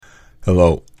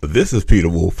Hello, this is Peter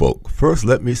Woolfolk. First,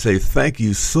 let me say thank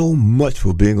you so much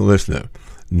for being a listener.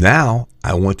 Now,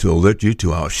 I want to alert you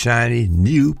to our shiny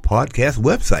new podcast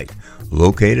website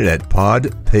located at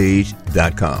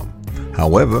podpage.com.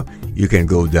 However, you can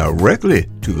go directly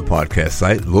to the podcast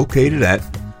site located at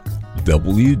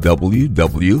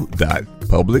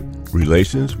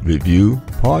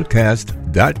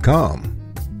www.publicrelationsreviewpodcast.com.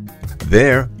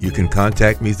 There, you can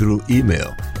contact me through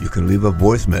email. You can leave a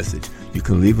voice message. You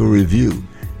can leave a review.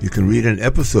 You can read an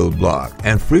episode blog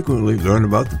and frequently learn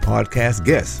about the podcast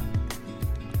guests.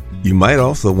 You might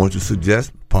also want to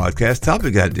suggest podcast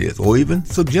topic ideas or even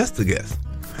suggest a guest.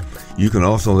 You can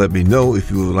also let me know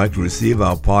if you would like to receive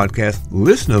our podcast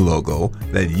listener logo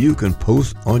that you can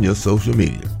post on your social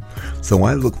media. So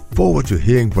I look forward to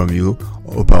hearing from you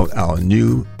about our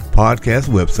new podcast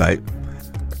website,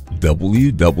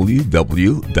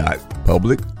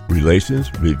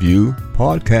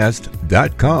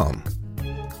 www.publicrelationsreviewpodcast.com.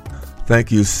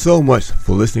 Thank you so much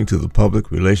for listening to the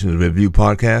Public Relations Review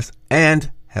Podcast, and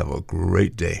have a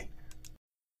great day.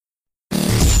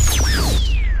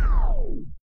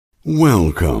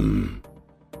 Welcome.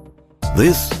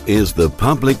 This is the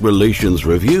Public Relations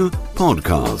Review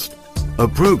Podcast, a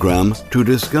program to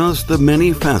discuss the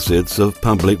many facets of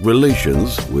public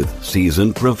relations with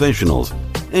seasoned professionals,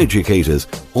 educators,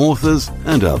 authors,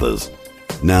 and others.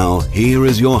 Now, here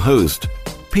is your host,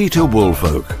 Peter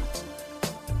Woolfolk.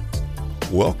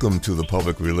 Welcome to the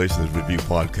Public Relations Review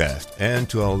Podcast, and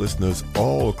to our listeners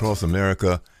all across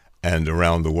America and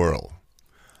around the world.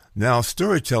 Now,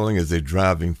 storytelling is a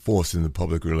driving force in the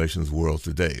public relations world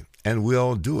today, and we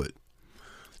all do it.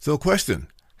 So, question,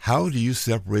 how do you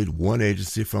separate one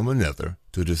agency from another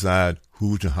to decide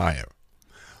who to hire?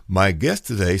 My guest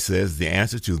today says the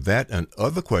answer to that and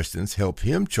other questions help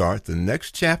him chart the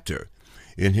next chapter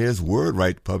in his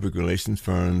WordWrite public relations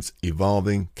firm's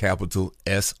evolving capital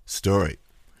S story.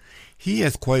 He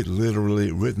has quite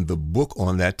literally written the book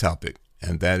on that topic,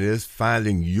 and that is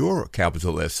finding your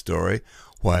capital S story,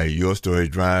 why your story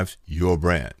drives your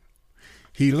brand.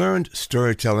 He learned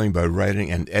storytelling by writing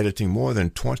and editing more than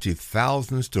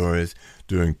 20,000 stories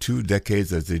during 2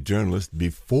 decades as a journalist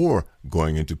before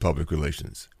going into public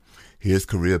relations. His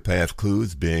career path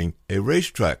includes being a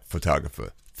racetrack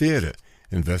photographer, theater,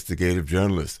 investigative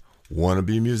journalist,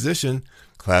 wannabe musician,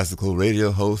 classical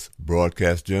radio host,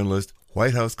 broadcast journalist,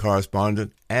 White House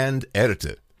correspondent, and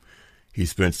editor. He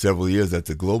spent several years at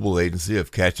the global agency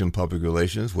of Ketchum Public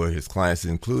Relations, where his clients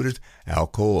included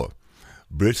Alcoa,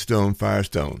 Bridgestone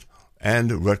Firestone,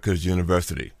 and Rutgers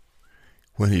University.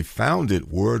 When he founded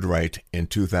WordWrite in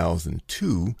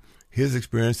 2002, his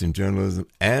experience in journalism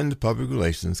and public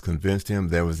relations convinced him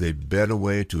there was a better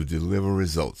way to deliver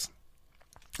results,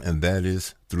 and that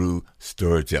is through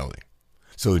storytelling.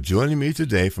 So joining me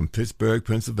today from Pittsburgh,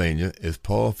 Pennsylvania, is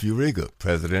Paul Furiga,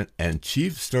 President and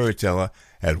Chief Storyteller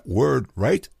at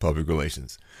WordWrite Public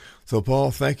Relations. So, Paul,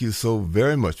 thank you so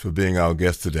very much for being our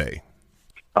guest today.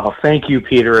 Oh, thank you,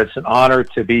 Peter. It's an honor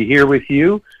to be here with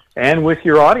you and with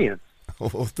your audience.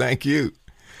 Oh, thank you.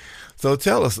 So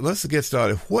tell us, let's get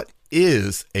started. What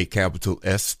is a capital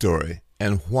S story,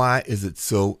 and why is it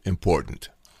so important?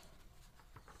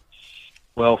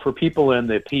 Well, for people in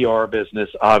the PR business,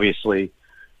 obviously,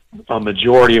 a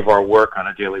majority of our work on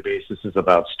a daily basis is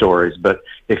about stories. But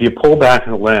if you pull back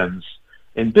the lens,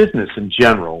 in business in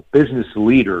general, business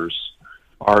leaders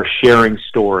are sharing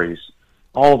stories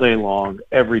all day long,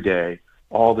 every day,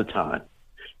 all the time.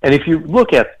 And if you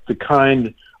look at the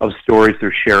kind of stories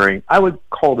they're sharing, I would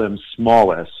call them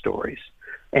small S stories.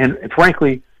 And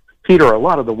frankly, Peter, a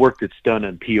lot of the work that's done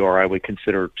in PR I would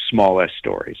consider small S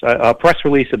stories. A press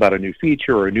release about a new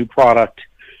feature or a new product.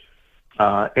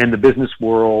 In the business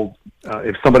world,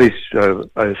 if somebody's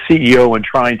a CEO and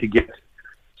trying to get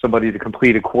somebody to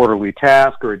complete a quarterly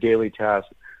task or a daily task,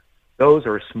 those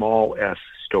are small S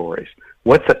stories.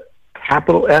 What's a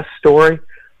capital S story?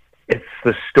 It's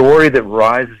the story that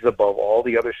rises above all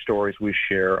the other stories we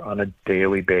share on a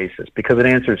daily basis because it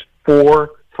answers 4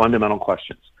 fundamental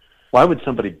questions. Why would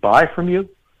somebody buy from you?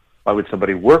 Why would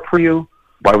somebody work for you?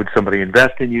 Why would somebody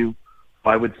invest in you?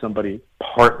 Why would somebody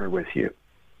partner with you?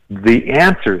 The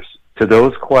answers to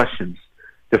those questions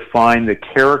define the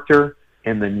character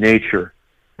and the nature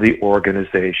of the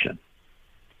organization.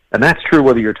 And that's true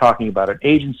whether you're talking about an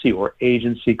agency or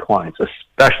agency clients,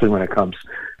 especially when it comes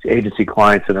to agency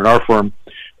clients. And in our firm,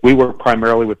 we work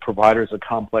primarily with providers of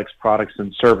complex products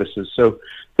and services. So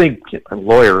think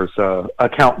lawyers,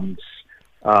 accountants,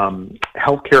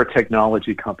 healthcare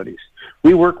technology companies.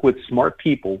 We work with smart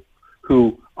people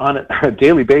who, on a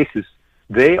daily basis,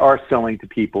 they are selling to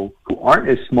people who aren't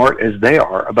as smart as they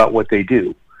are about what they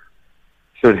do.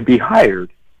 So to be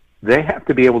hired, they have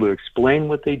to be able to explain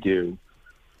what they do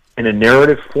in a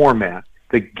narrative format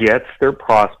that gets their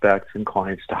prospects and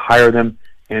clients to hire them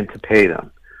and to pay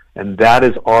them. And that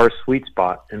is our sweet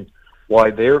spot and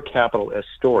why their capital S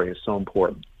story is so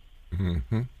important.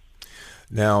 Mm-hmm.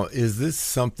 Now, is this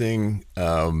something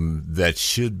that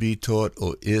should be taught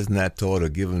or is not taught or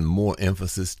given more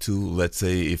emphasis to? Let's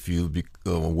say if you be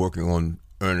working on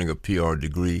earning a PR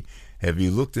degree, have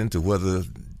you looked into whether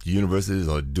universities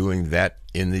are doing that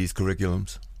in these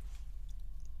curriculums?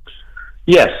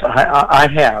 Yes, I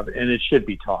have, and it should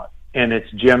be taught, and it's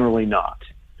generally not.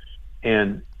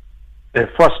 And the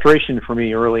frustration for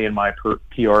me early in my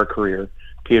PR career,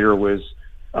 Peter, was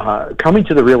coming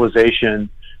to the realization,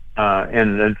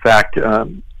 and in fact,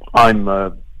 I'm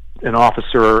an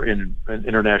officer in an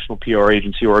international PR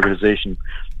agency organization,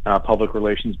 Public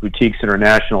Relations Boutiques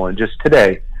International, and just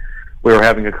today we were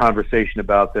having a conversation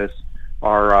about this.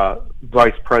 Our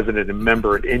vice president and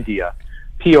member in India,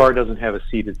 PR doesn't have a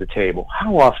seat at the table.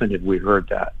 How often have we heard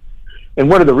that? And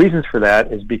one of the reasons for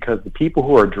that is because the people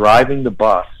who are driving the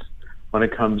bus when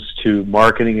it comes to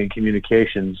marketing and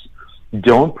communications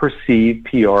don't perceive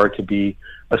PR to be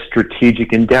a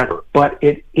strategic endeavor, but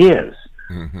it is.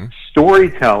 Mm-hmm.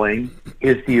 Storytelling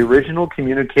is the original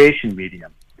communication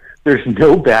medium. There's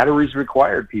no batteries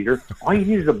required, Peter. All you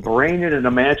need is a brain and an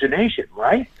imagination,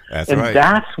 right? That's right.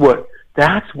 And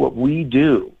that's what we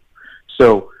do.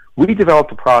 So we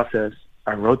developed a process.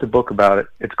 I wrote the book about it.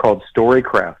 It's called Story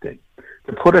Crafting,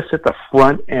 to put us at the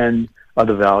front end of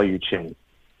the value chain.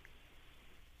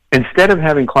 Instead of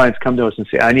having clients come to us and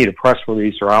say, I need a press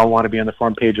release, or I want to be on the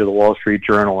front page of the Wall Street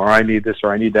Journal, or I need this,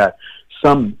 or I need that,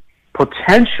 some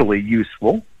potentially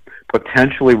useful,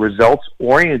 potentially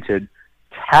results-oriented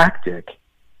tactic,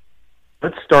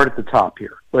 let's start at the top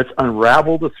here. Let's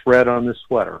unravel the thread on this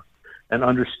sweater and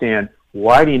understand,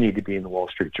 why do you need to be in the Wall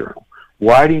Street Journal?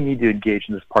 Why do you need to engage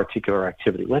in this particular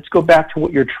activity? Let's go back to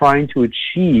what you're trying to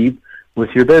achieve with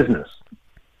your business.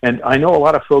 And I know a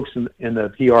lot of folks in the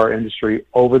PR industry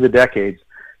over the decades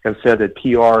have said that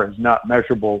PR is not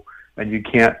measurable and you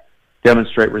can't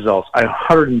demonstrate results. I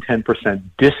 110%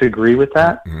 disagree with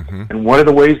that. Mm-hmm. And one of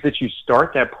the ways that you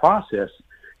start that process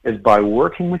is by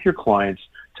working with your clients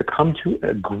to come to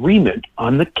agreement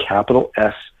on the capital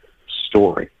S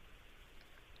story.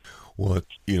 Well,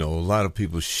 a lot of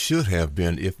people should have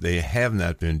been, if they have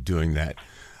not been doing that,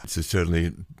 to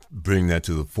certainly bring that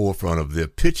to the forefront of their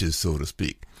pitches, so to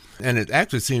speak. And it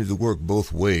actually seems to work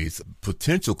both ways.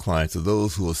 Potential clients, or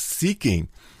those who are seeking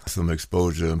some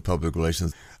exposure in public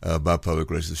relations, by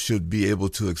public relations, should be able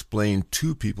to explain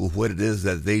to people what it is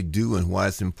that they do and why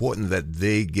it's important that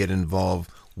they get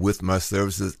involved with my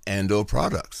services and or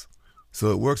products.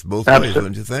 So it works both ways,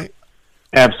 don't you think?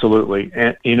 Absolutely.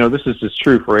 And, this is as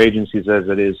true for agencies as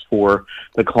it is for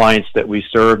the clients that we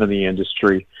serve in the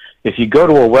industry. If you go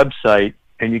to a website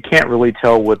and you can't really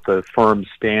tell what the firm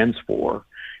stands for,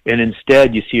 and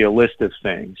instead you see a list of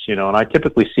things, and I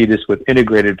typically see this with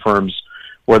integrated firms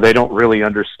where they don't really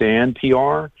understand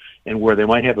PR and where they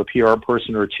might have a PR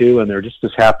person or two and they're just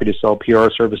as happy to sell PR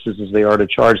services as they are to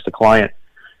charge the client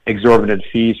exorbitant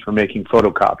fees for making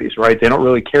photocopies, right? They don't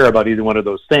really care about either one of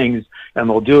those things, and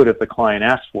they'll do it if the client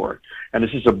asks for it. And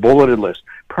this is a bulleted list.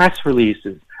 Press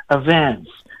releases, events,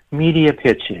 media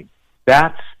pitching.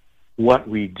 That's what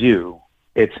we do.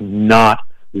 It's not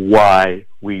why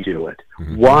we do it.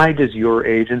 Mm-hmm. Why does your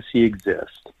agency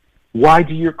exist? Why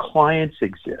do your clients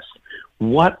exist?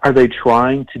 What are they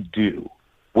trying to do?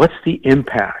 What's the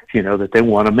impact, that they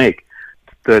want to make?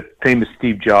 The famous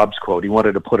Steve Jobs quote, he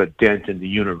wanted to put a dent in the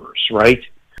universe, right?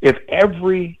 If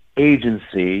every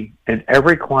agency and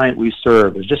every client we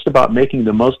serve is just about making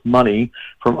the most money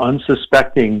from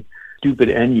unsuspecting,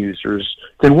 stupid end users,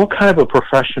 then what kind of a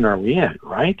profession are we in,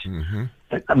 right? Mm-hmm.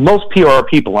 Most PR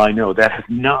people I know, that is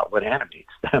not what animates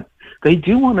them. They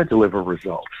do want to deliver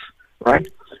results, right?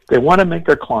 They want to make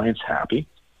their clients happy.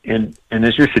 And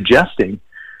as you're suggesting,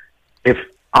 if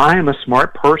I am a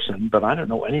smart person, but I don't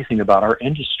know anything about our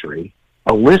industry,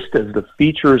 a list of the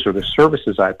features or the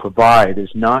services I provide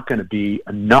is not going to be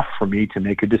enough for me to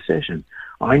make a decision.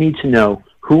 I need to know,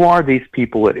 who are these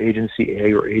people at agency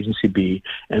A or agency B,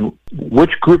 and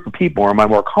which group of people am I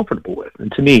more comfortable with?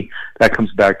 And to me, that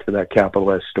comes back to that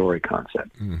capital S story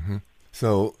concept. Mm-hmm.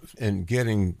 So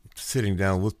in sitting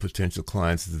down with potential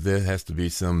clients, there has to be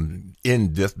some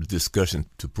in-depth discussion,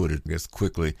 to put it, I guess,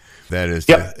 quickly. That is,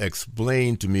 to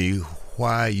explain to me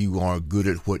why you are good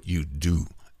at what you do.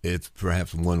 It's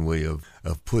perhaps one way of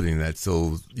putting that.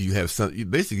 So you have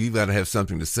basically you've got to have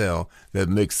something to sell that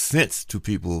makes sense to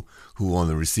people who are on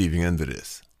the receiving end of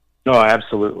this. No,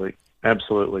 absolutely.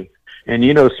 Absolutely. And,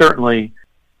 certainly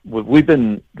we've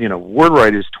been,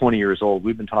 WordWrite is 20 years old.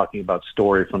 We've been talking about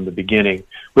story from the beginning.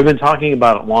 We've been talking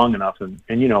about it long enough. And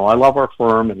I love our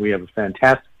firm, and we have a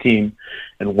fantastic team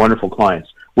and wonderful clients.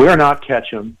 We are not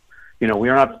Ketchum. We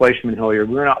are not Fleishman Hilliard.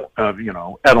 We're not,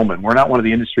 Edelman. We're not one of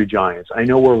the industry giants. I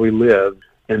know where we live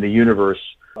in the universe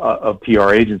of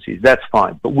PR agencies. That's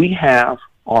fine. But we have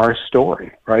our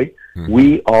story, right? Mm-hmm.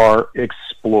 We are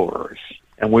explorers,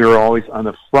 and we are always on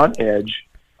the front edge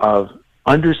of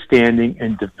understanding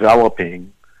and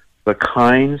developing the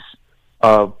kinds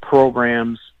of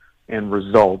programs and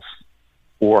results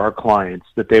for our clients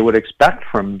that they would expect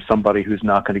from somebody who's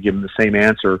not going to give them the same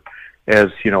answer as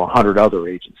 100 other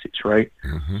agencies, right?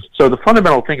 Mm-hmm. So the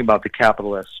fundamental thing about the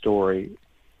capital S story,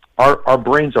 our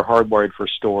brains are hardwired for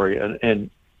story, and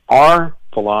our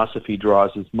philosophy draws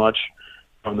as much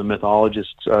from the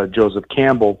mythologist Joseph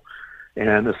Campbell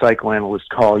and the psychoanalyst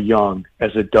Carl Jung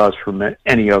as it does from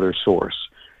any other source.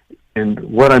 And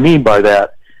what I mean by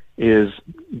that is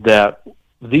that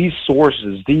these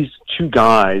sources, these two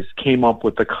guys, came up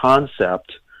with the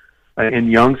concept,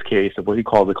 in Jung's case, of what he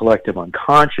called the collective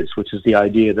unconscious, which is the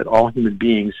idea that all human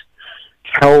beings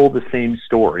tell the same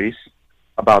stories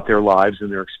about their lives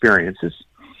and their experiences.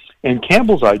 And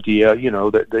Campbell's idea,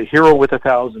 the hero with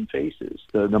 1,000 faces,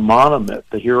 the monomyth,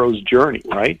 the hero's journey,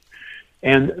 right?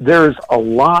 And there's a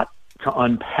lot to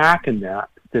unpack in that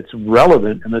that's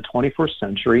relevant in the 21st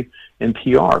century in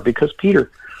PR. Because,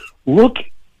 Peter, look,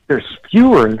 there's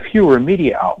fewer and fewer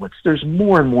media outlets. There's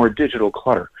more and more digital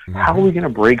clutter. Mm-hmm. How are we going to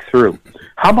break through?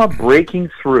 How about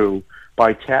breaking through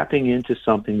by tapping into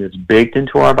something that's baked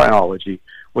into our biology,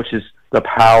 which is the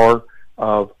power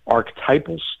of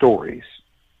archetypal stories,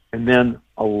 and then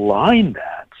align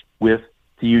that with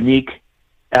the unique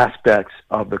aspects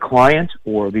of the client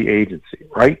or the agency,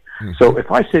 right? Mm-hmm. So if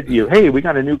I said to you, hey, we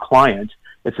got a new client,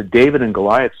 it's a David and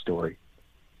Goliath story.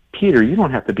 Peter, you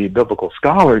don't have to be a biblical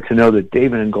scholar to know that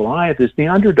David and Goliath is the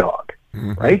underdog,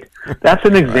 mm-hmm. right? That's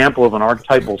an example of an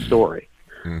archetypal story.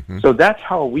 Mm-hmm. So that's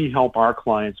how we help our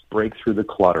clients break through the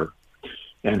clutter,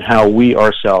 and how we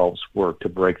ourselves work to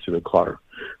break through the clutter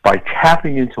by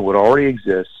tapping into what already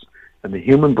exists in the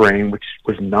human brain, which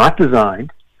was not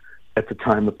designed at the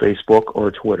time of Facebook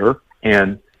or Twitter,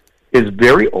 and is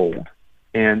very old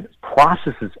and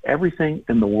processes everything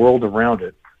in the world around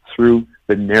it through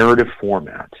the narrative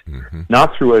format, mm-hmm.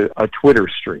 not through a Twitter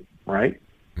stream, right?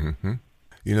 Mm-hmm.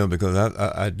 Because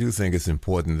I do think it's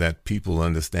important that people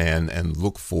understand and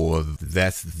look for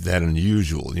that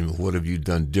unusual. What have you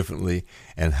done differently,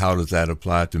 and how does that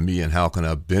apply to me, and how can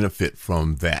I benefit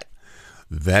from that?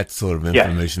 That sort of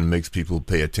information makes people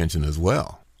pay attention as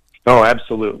well. Oh,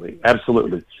 absolutely.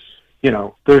 Absolutely.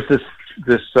 There's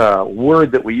this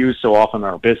word that we use so often in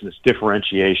our business,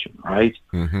 differentiation, right?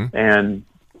 Mm-hmm. And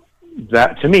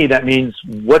that, to me, that means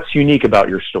what's unique about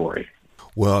your story.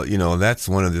 Well, that's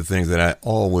one of the things that I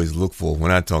always look for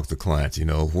when I talk to clients.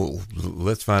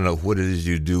 Let's find out what it is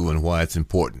you do and why it's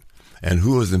important, and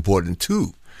who is important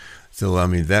to. So,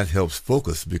 that helps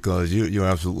focus, because you're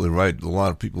absolutely right. A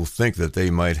lot of people think that they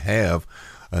might have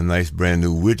a nice brand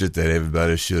new widget that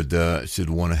everybody should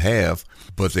want to have,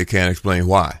 but they can't explain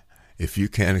why. If you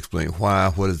can't explain why,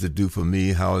 what does it do for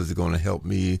me? How is it going to help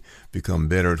me become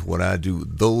better at what I do?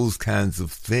 Those kinds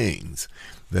of things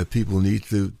that people need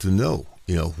to know.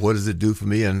 What does it do for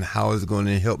me, and how is it going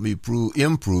to help me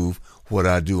improve what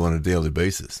I do on a daily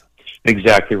basis?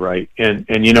 Exactly right. And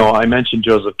I mentioned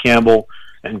Joseph Campbell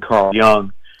and Carl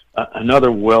Jung.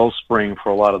 Another wellspring for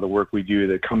a lot of the work we do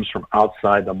that comes from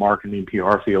outside the marketing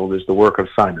PR field is the work of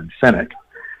Simon Sinek.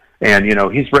 And,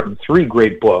 he's written 3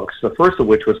 great books, the first of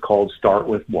which was called Start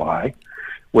With Why,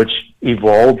 which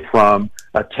evolved from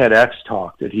a TEDx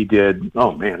talk that he did,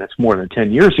 it's more than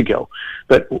 10 years ago.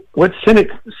 But what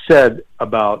Sinek said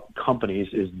about companies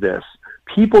is this: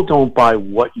 people don't buy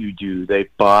what you do, they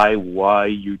buy why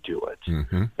you do it.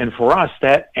 Mm-hmm. And for us,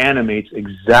 that animates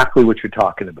exactly what you're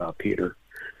talking about, Peter.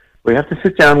 We have to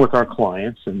sit down with our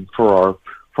clients, and for our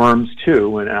firms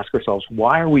too, and ask ourselves,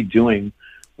 why are we doing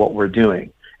what we're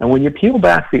doing? And when you peel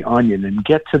back the onion and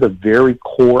get to the very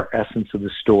core essence of the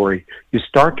story, you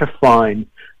start to find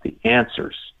the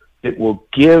answers that will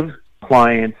give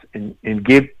clients and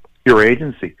give your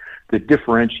agency the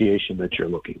differentiation that you're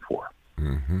looking for.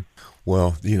 Mm-hmm.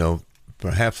 Well,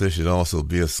 perhaps there should also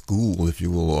be a school, if you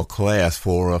will, or a class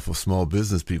for small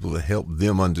business people to help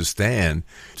them understand,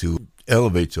 to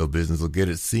elevate your business or get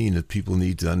it seen, that people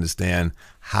need to understand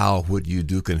how what you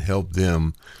do can help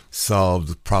them solve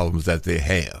the problems that they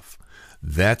have.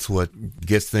 That's what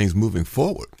gets things moving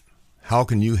forward. How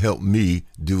can you help me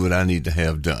do what I need to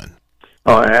have done?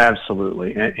 Oh,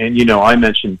 absolutely. And I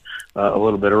mentioned a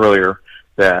little bit earlier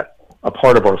that a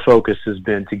part of our focus has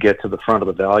been to get to the front of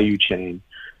the value chain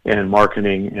in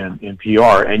marketing and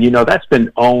PR. And, that's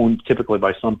been owned typically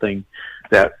by something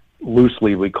that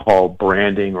loosely we call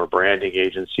branding or branding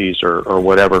agencies or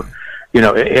whatever.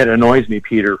 It annoys me,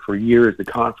 Peter. For years, the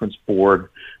Conference Board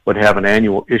would have an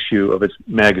annual issue of its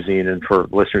magazine. And for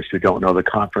listeners who don't know, the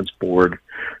Conference Board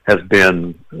has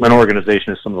been an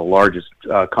organization of some of the largest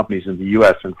companies in the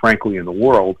U.S. and frankly in the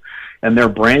world. And their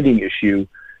branding issue,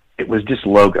 it was just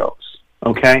logos.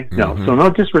 Okay? No, so no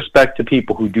disrespect to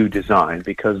people who do design,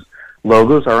 because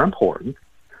logos are important,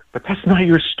 but that's not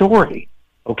your story.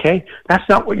 Okay? That's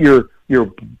not what your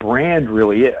brand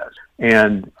really is.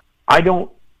 And I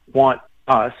don't want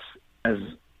us as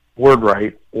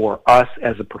WordWrite or us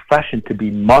as a profession to be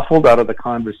muffled out of the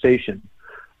conversation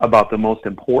about the most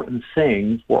important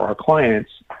thing for our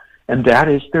clients, and that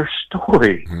is their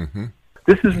story.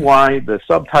 This is why the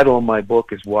subtitle of my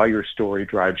book is Why Your Story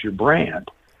Drives Your Brand.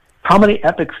 How many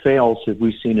epic fails have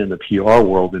we seen in the PR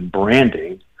world in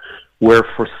branding where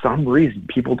for some reason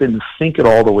people didn't think it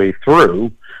all the way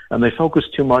through, and they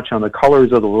focused too much on the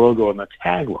colors of the logo and the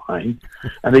tagline,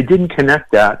 and they didn't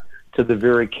connect that to the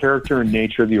very character and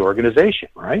nature of the organization,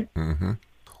 right?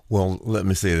 Well, let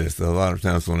me say this. A lot of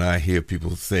times when I hear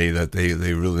people say that they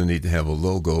really need to have a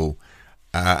logo,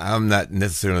 I'm not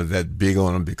necessarily that big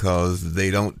on them because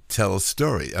they don't tell a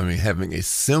story. I mean, having a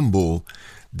symbol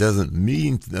doesn't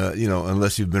mean,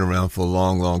 unless you've been around for a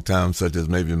long, long time, such as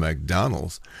maybe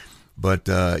McDonald's. But,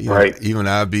 even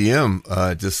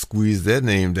IBM just squeezed their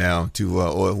name down to,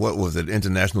 or what was it,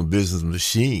 International Business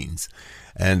Machines.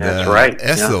 And that's right.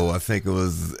 Esso, I think it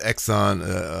was Exxon,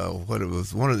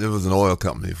 it was an oil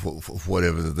company for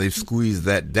whatever. They've squeezed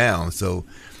that down. So,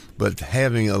 but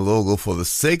having a logo for the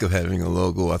sake of having a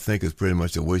logo, I think is pretty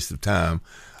much a waste of time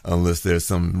unless there's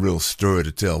some real story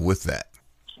to tell with that.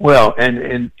 Well,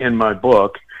 and in my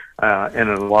book, and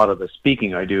in a lot of the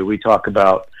speaking I do, we talk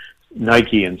about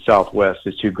Nike and Southwest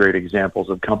as two great examples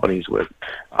of companies with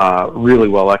really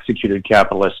well executed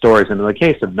capital S stories. And in the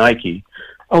case of Nike,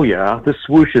 oh yeah, the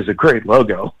swoosh is a great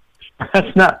logo.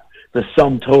 That's not the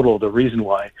sum total of the reason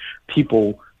why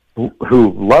people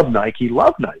who love Nike,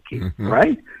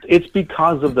 right? It's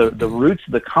because of the roots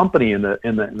of the company and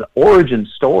the origin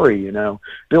story,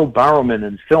 Bill Bowerman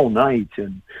and Phil Knight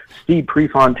and Steve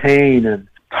Prefontaine and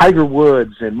Tiger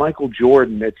Woods and Michael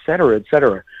Jordan, et cetera, et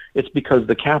cetera. It's because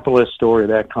the capitalist story of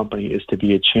that company is to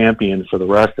be a champion for the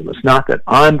rest of us. Not that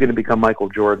I'm going to become Michael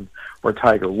Jordan or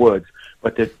Tiger Woods,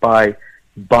 but that by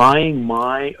buying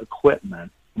my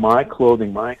equipment, my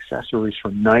clothing, my accessories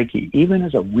from Nike, even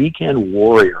as a weekend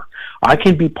warrior, I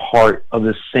can be part of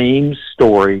the same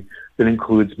story that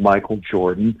includes Michael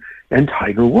Jordan and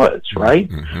Tiger Woods,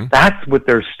 right? That's what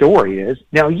their story is.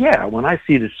 Now, yeah, when I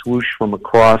see the swoosh from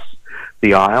across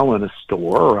the aisle in a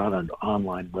store or on an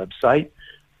online website,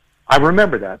 I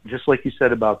remember that, just like you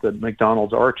said about the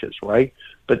McDonald's arches, right?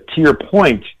 But to your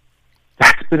point,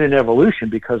 that's been an evolution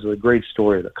because of the great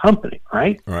story of the company,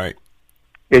 right? Right.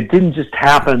 It didn't just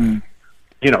happen,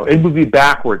 it would be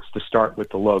backwards to start with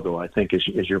the logo, I think, is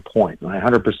your point. And I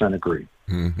 100% agree.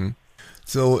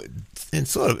 So, in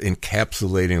sort of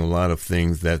encapsulating a lot of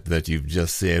things that you've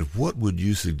just said, what would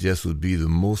you suggest would be the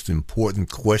most important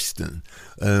question?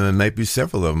 There might be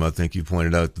several of them. I think you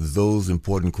pointed out those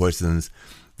important questions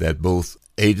that both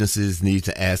agencies need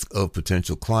to ask of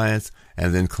potential clients,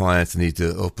 and then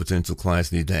potential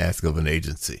clients need to ask of an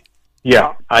agency.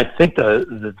 Yeah, I think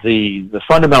the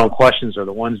fundamental questions are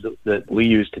the ones that we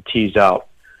use to tease out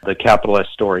the capital S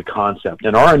story concept.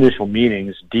 In our initial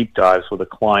meetings, deep dives with a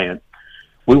client,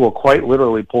 we will quite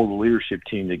literally pull the leadership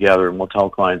team together and we'll tell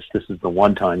clients this is the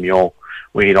one time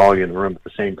we need all of you in the room at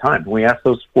the same time. And we ask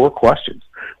those 4 questions.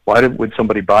 Why would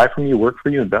somebody buy from you, work for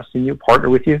you, invest in you, partner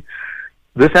with you?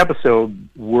 This episode,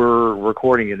 we're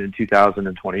recording it in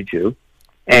 2022,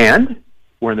 and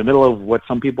we're in the middle of what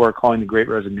some people are calling the Great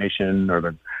Resignation or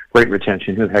the Great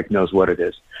Retention. Who the heck knows what it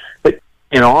is? But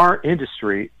in our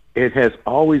industry, it has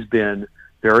always been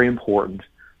very important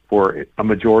for a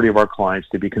majority of our clients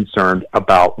to be concerned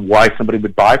about why somebody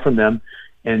would buy from them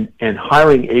and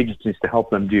hiring agencies to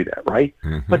help them do that, right?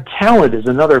 But talent is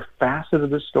another facet of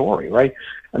the story, right?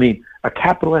 I mean, a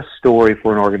capital S story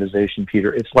for an organization,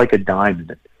 Peter, it's like a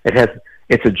diamond.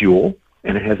 It's a jewel,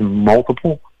 and it has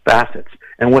multiple facets.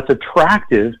 And what's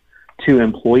attractive to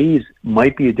employees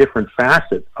might be a different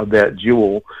facet of that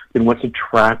jewel than what's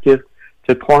attractive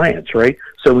to clients, right?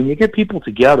 So when you get people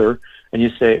together and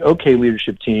you say, okay,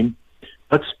 leadership team,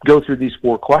 let's go through these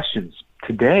 4 questions.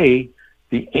 Today,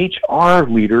 the HR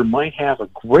leader might have a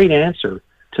great answer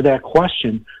to that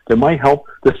question that might help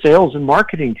the sales and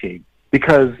marketing team,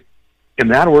 because in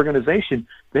that organization,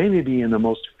 they may be in the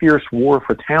most fierce war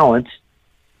for talent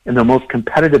in the most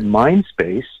competitive mind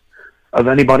space of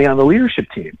anybody on the leadership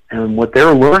team. And what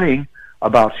they're learning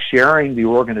about sharing the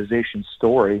organization's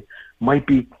story might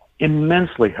be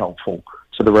immensely helpful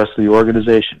to the rest of the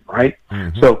organization, right?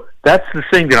 Mm-hmm. So that's the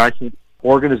thing that I think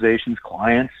organizations,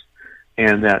 clients,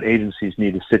 and that agencies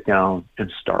need to sit down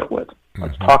and start with. Mm-hmm.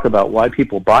 Let's talk about why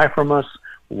people buy from us,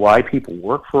 why people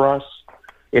work for us,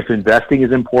 if investing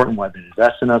is important, why they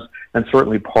invest in us, and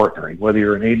certainly partnering, whether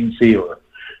you're an agency or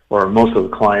most of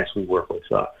the clients we work with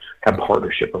have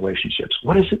partnership relationships.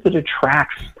 What is it that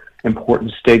attracts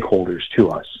important stakeholders to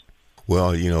us?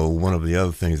 Well, one of the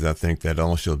other things I think that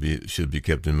also should be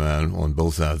kept in mind on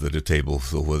both sides of the table,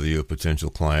 so whether you're a potential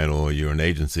client or you're an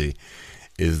agency,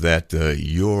 is that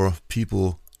your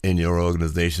people in your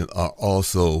organization are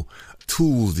also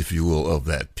tools, if you will, of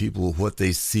that. People, what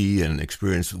they see and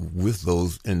experience with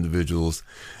those individuals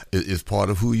is part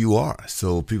of who you are.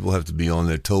 So people have to be on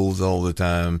their toes all the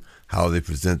time, how they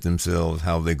present themselves,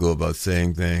 how they go about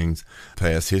saying things,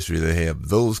 past history they have,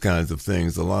 those kinds of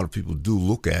things. A lot of people do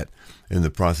look at in the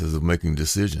process of making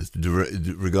decisions,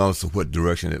 regardless of what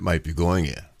direction it might be going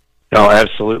in. No,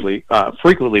 absolutely.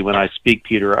 Frequently when I speak,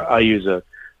 Peter, I use a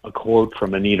quote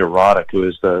from Anita Roddick, who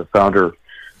is the founder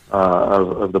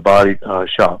of the Body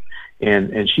Shop.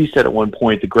 And she said at one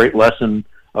point, the great lesson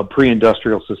of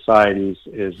pre-industrial societies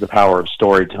is the power of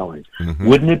storytelling. Mm-hmm.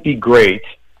 Wouldn't it be great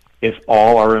if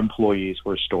all our employees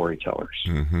were storytellers?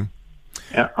 Mm-hmm.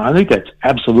 And I think that's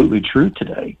absolutely true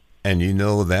today. And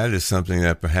that is something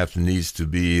that perhaps needs to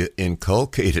be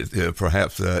inculcated,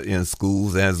 perhaps in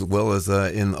schools as well as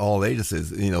in all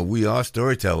agencies. We are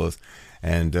storytellers,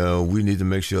 and we need to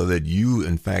make sure that you,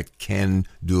 in fact, can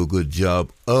do a good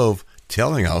job of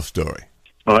telling our story.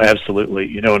 Oh,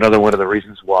 absolutely. Another one of the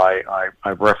reasons why I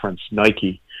reference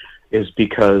Nike is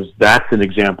because that's an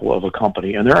example of a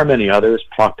company, and there are many others,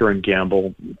 Procter &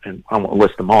 Gamble, and I won't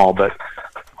list them all, but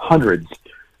hundreds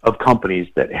of companies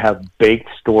that have baked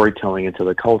storytelling into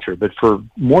the culture. But for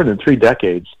more than 3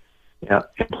 decades,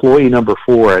 employee number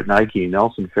 4 at Nike,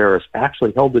 Nelson Ferris,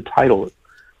 actually held the title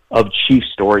of chief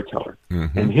storyteller.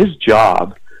 Mm-hmm. And his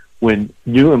job when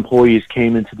new employees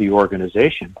came into the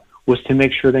organization was to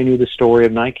make sure they knew the story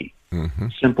of Nike. Mm-hmm.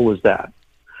 Simple as that,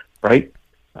 right?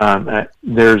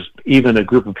 There's even a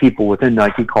group of people within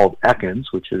Nike called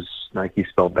Ekans, which is Nike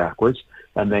spelled backwards,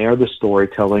 and they are the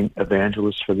storytelling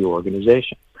evangelists for the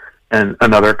organization. And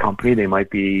another company, they might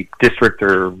be district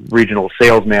or regional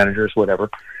sales managers, whatever.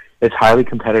 It's highly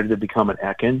competitive to become an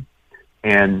Ekan,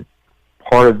 and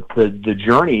part of the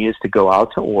journey is to go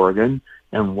out to Oregon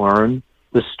and learn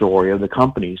the story of the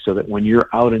company so that when you're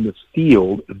out in the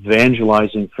field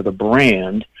evangelizing for the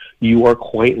brand, you are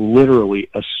quite literally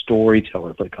a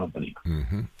storyteller for the company.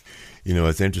 Mm-hmm.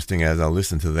 It's interesting, as I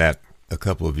listened to that a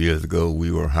couple of years ago, we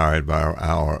were hired by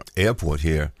our airport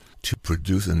here to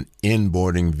produce an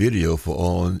inboarding video for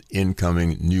all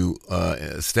incoming new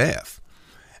staff.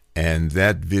 And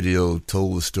that video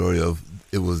told the story of,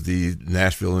 it was the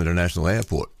Nashville International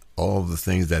Airport, all of the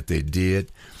things that they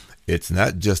did. It's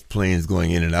not just planes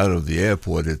going in and out of the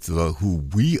airport, it's who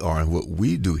we are and what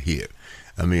we do here.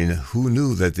 I mean, who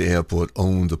knew that the airport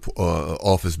owned the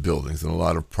office buildings and a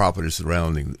lot of property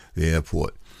surrounding the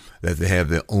airport, that they have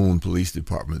their own police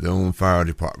department, their own fire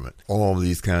department, all of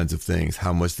these kinds of things,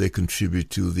 how much they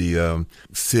contribute to the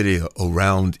city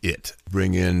around it,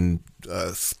 bring in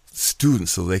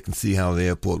students so they can see how the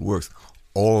airport works.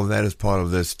 All of that is part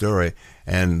of their story,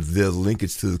 and there's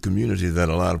linkage to the community that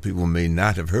a lot of people may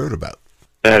not have heard about.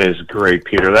 That is great,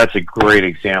 Peter. That's a great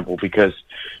example, because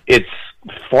it's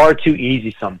far too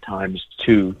easy sometimes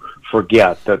to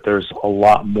forget that there's a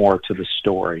lot more to the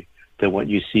story than what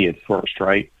you see at first,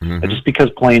 right? Mm-hmm. And just because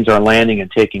planes are landing and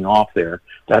taking off there,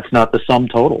 that's not the sum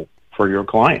total for your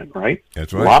client, right?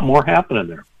 That's right. A lot more happening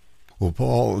there. Well,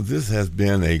 Paul, this has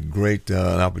been a great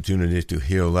opportunity to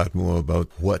hear a lot more about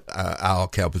what our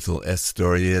capital S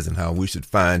story is and how we should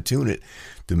fine-tune it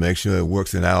to make sure it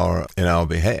works in our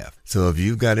behalf. So have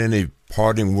you got any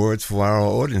parting words for our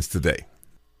audience today?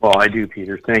 Well, I do,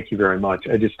 Peter. Thank you very much.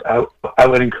 I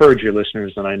would encourage your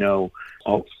listeners, and I know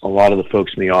a lot of the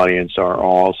folks in the audience are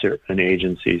also in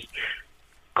agencies,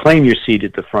 claim your seat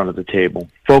at the front of the table.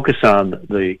 Focus on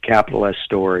the capital S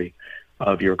story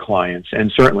of your clients.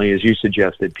 And certainly, as you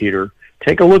suggested, Peter,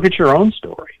 take a look at your own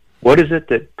story. What is it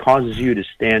that causes you to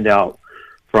stand out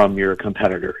from your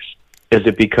competitors? Is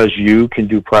it because you can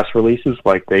do press releases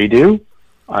like they do?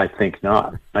 I think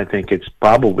not. I think it's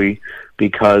probably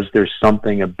because there's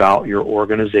something about your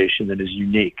organization that is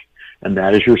unique, and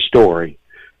that is your story,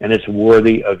 and it's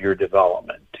worthy of your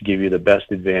development to give you the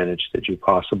best advantage that you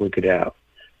possibly could have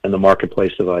and the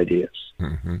marketplace of ideas.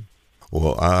 Mm-hmm.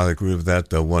 Well, I agree with that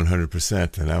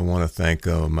 100%. And I want to thank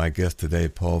my guest today,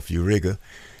 Paul Furiga.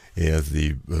 He is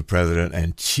the president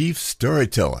and chief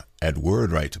storyteller at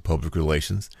WordWrite Public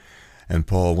Relations. And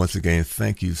Paul, once again,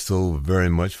 thank you so very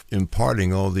much for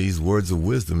imparting all these words of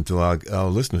wisdom to our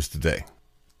listeners today.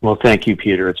 Well, thank you,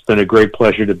 Peter. It's been a great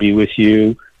pleasure to be with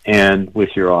you and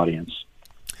with your audience.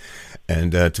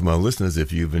 And to my listeners,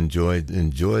 if you've enjoyed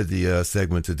the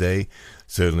segment today,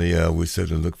 we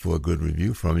certainly look for a good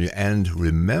review from you. And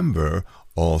remember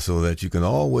also that you can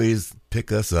always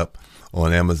pick us up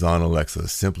on Amazon Alexa.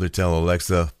 Simply tell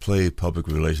Alexa, play Public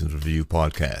Relations Review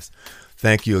podcast.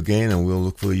 Thank you again, and we'll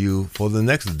look for you for the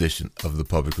next edition of the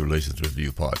Public Relations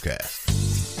Review podcast.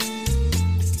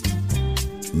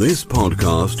 This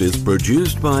podcast is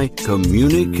produced by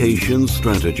Communication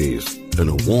Strategies, an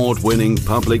award-winning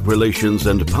public relations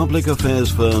and public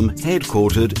affairs firm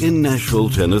headquartered in Nashville,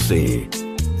 Tennessee.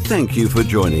 Thank you for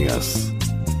joining us.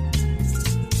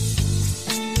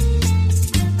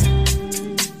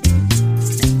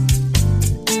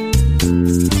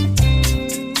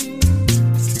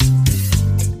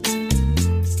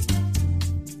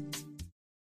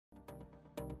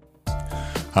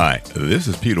 Hi, this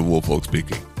is Peter Woolfolk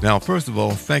speaking. Now, first of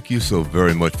all, thank you so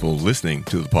very much for listening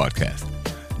to the podcast.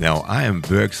 Now, I am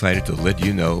very excited to let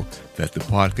you know that the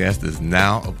podcast is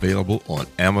now available on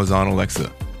Amazon Alexa.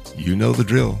 You know the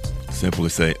drill. Simply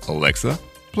say, Alexa,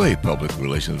 play Public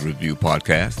Relations Review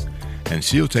podcast, and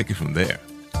she'll take it from there.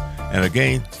 And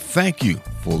again, thank you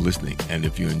for listening. And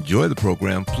if you enjoy the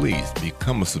program, please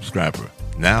become a subscriber.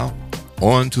 Now,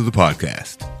 on to the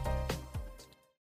podcast.